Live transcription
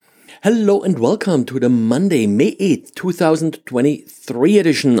Hello and welcome to the Monday, May 8th, 2023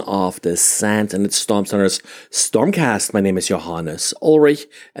 edition of the Sand and Storm Center's StormCast. My name is Johannes Ulrich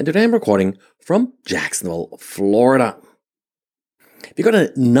and today I'm recording from Jacksonville, Florida. We got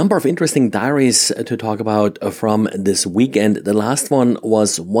a number of interesting diaries to talk about from this weekend. The last one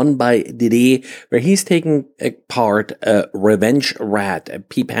was one by Didier, where he's taking apart a Revenge Rat, a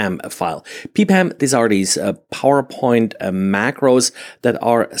PPAM file. PPAM, these are these PowerPoint macros that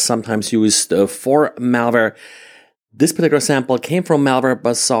are sometimes used for malware. This particular sample came from Malware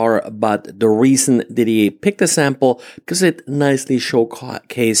Bazaar, but the reason Didier picked the sample because it nicely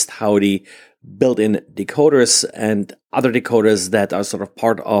showcased how the built-in decoders and other decoders that are sort of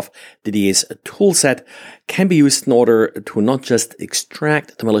part of Didier's toolset can be used in order to not just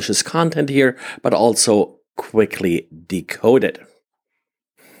extract the malicious content here, but also quickly decode it.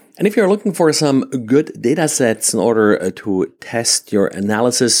 And if you're looking for some good data sets in order to test your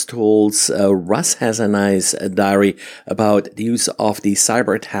analysis tools, Russ has a nice diary about the use of the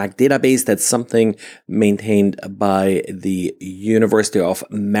cyber attack database. That's something maintained by the University of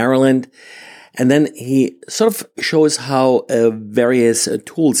Maryland. And then he sort of shows how various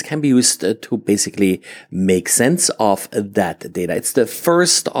tools can be used to basically make sense of that data. It's the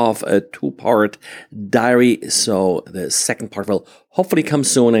first of a two-part diary, so the second part will hopefully come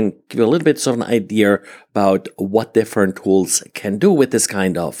soon and give you a little bit of an idea about what different tools can do with this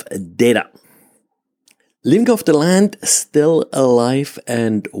kind of data. Living off the land, still alive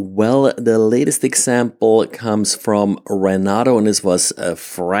and well. The latest example comes from Renato, and this was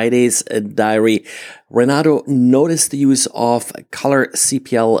Friday's diary. Renato noticed the use of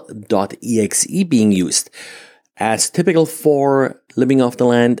colorcpl.exe being used. As typical for living off the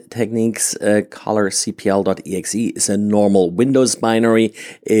land techniques, colorcpl.exe is a normal Windows binary.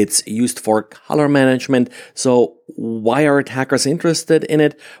 It's used for color management. So why are attackers interested in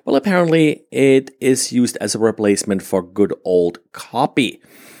it? Well, apparently it is used as a replacement for good old copy.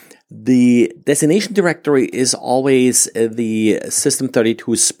 The destination directory is always the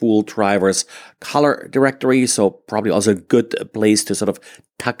System32 spool drivers color directory, so probably also a good place to sort of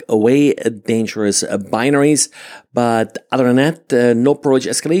tuck away dangerous binaries. But other than that, no privilege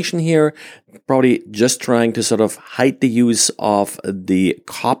escalation here. Probably just trying to sort of hide the use of the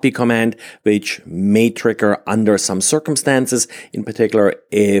copy command, which may trigger under some circumstances. In particular,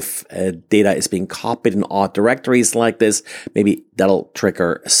 if data is being copied in odd directories like this, maybe that'll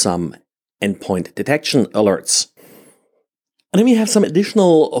trigger some endpoint detection alerts. And then we have some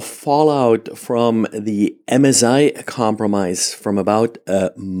additional fallout from the MSI compromise from about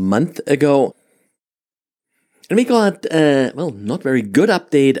a month ago. And we got, not very good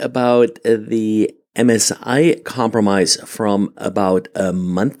update about the MSI compromise from about a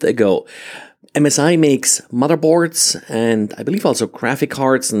month ago. MSI makes motherboards and I believe also graphic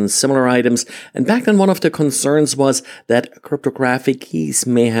cards and similar items. And back then one of the concerns was that cryptographic keys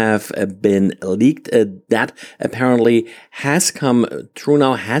may have been leaked. That apparently has come true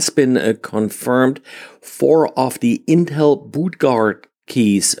now, has been confirmed. 4 of the Intel boot guard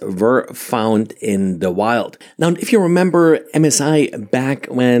keys were found in the wild. Now, if you remember, MSI back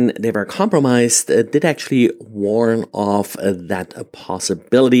when they were compromised did actually warn of that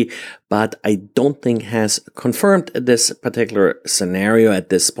possibility, but I don't think has confirmed this particular scenario at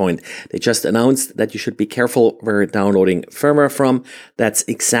this point. They just announced that you should be careful where you're downloading firmware from. That's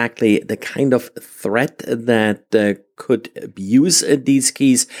exactly the kind of threat that could use these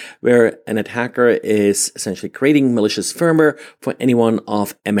keys, where an attacker is essentially creating malicious firmware for any one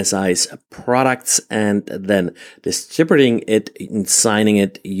of MSI's products and then distributing it and signing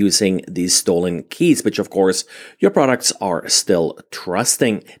it using these stolen keys, which of course your products are still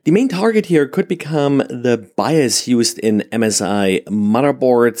trusting. The main target here could become the BIOS used in MSI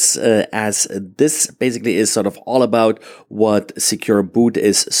motherboards, as this basically is sort of all about what secure boot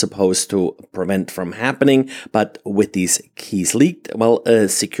is supposed to prevent from happening, but with these keys leaked, well, a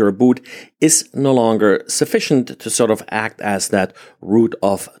secure boot is no longer sufficient to sort of act as that root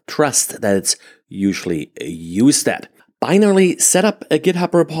of trust that it's usually used at. Binarily set up a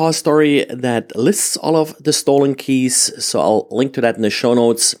GitHub repository that lists all of the stolen keys, so I'll link to that in the show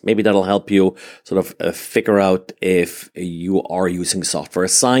notes. Maybe that'll help you sort of figure out if you are using software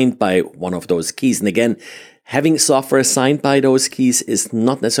signed by one of those keys. And again, having software signed by those keys is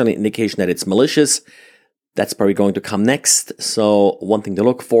not necessarily an indication that it's malicious. That's probably going to come next. So one thing to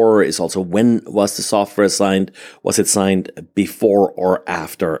look for is also when was the software signed? Was it signed before or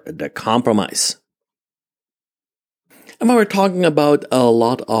after the compromise? And while we're talking about a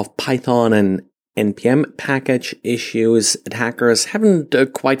lot of Python and NPM package issues. Attackers haven't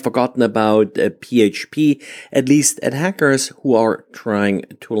quite forgotten about PHP, at least attackers who are trying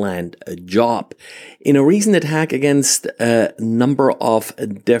to land a job. In a recent attack against a number of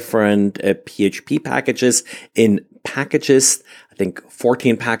different PHP packages in Packages, I think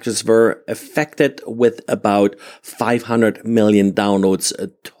 14 packages were affected with about 500 million downloads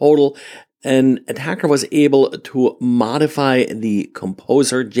total. An attacker was able to modify the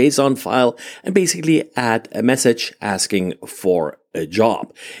composer JSON file and basically add a message asking for a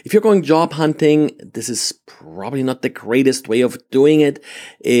job. If you're going job hunting, this is probably not the greatest way of doing it.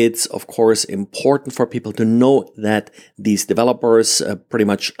 It's, of course, important for people to know that these developers pretty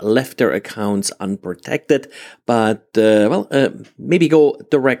much left their accounts unprotected, but maybe go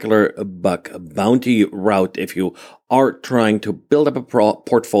the regular bug bounty route if you are trying to build up a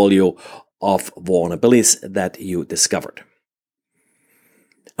portfolio of vulnerabilities that you discovered.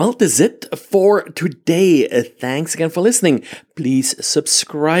 Well, that's it for today. Thanks again for listening. Please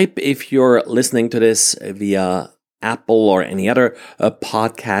subscribe if you're listening to this via Apple or any other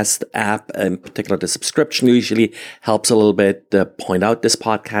podcast app. In particular, the subscription usually helps a little bit point out this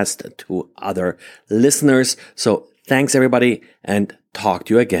podcast to other listeners. So thanks, everybody, and talk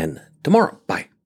to you again tomorrow. Bye.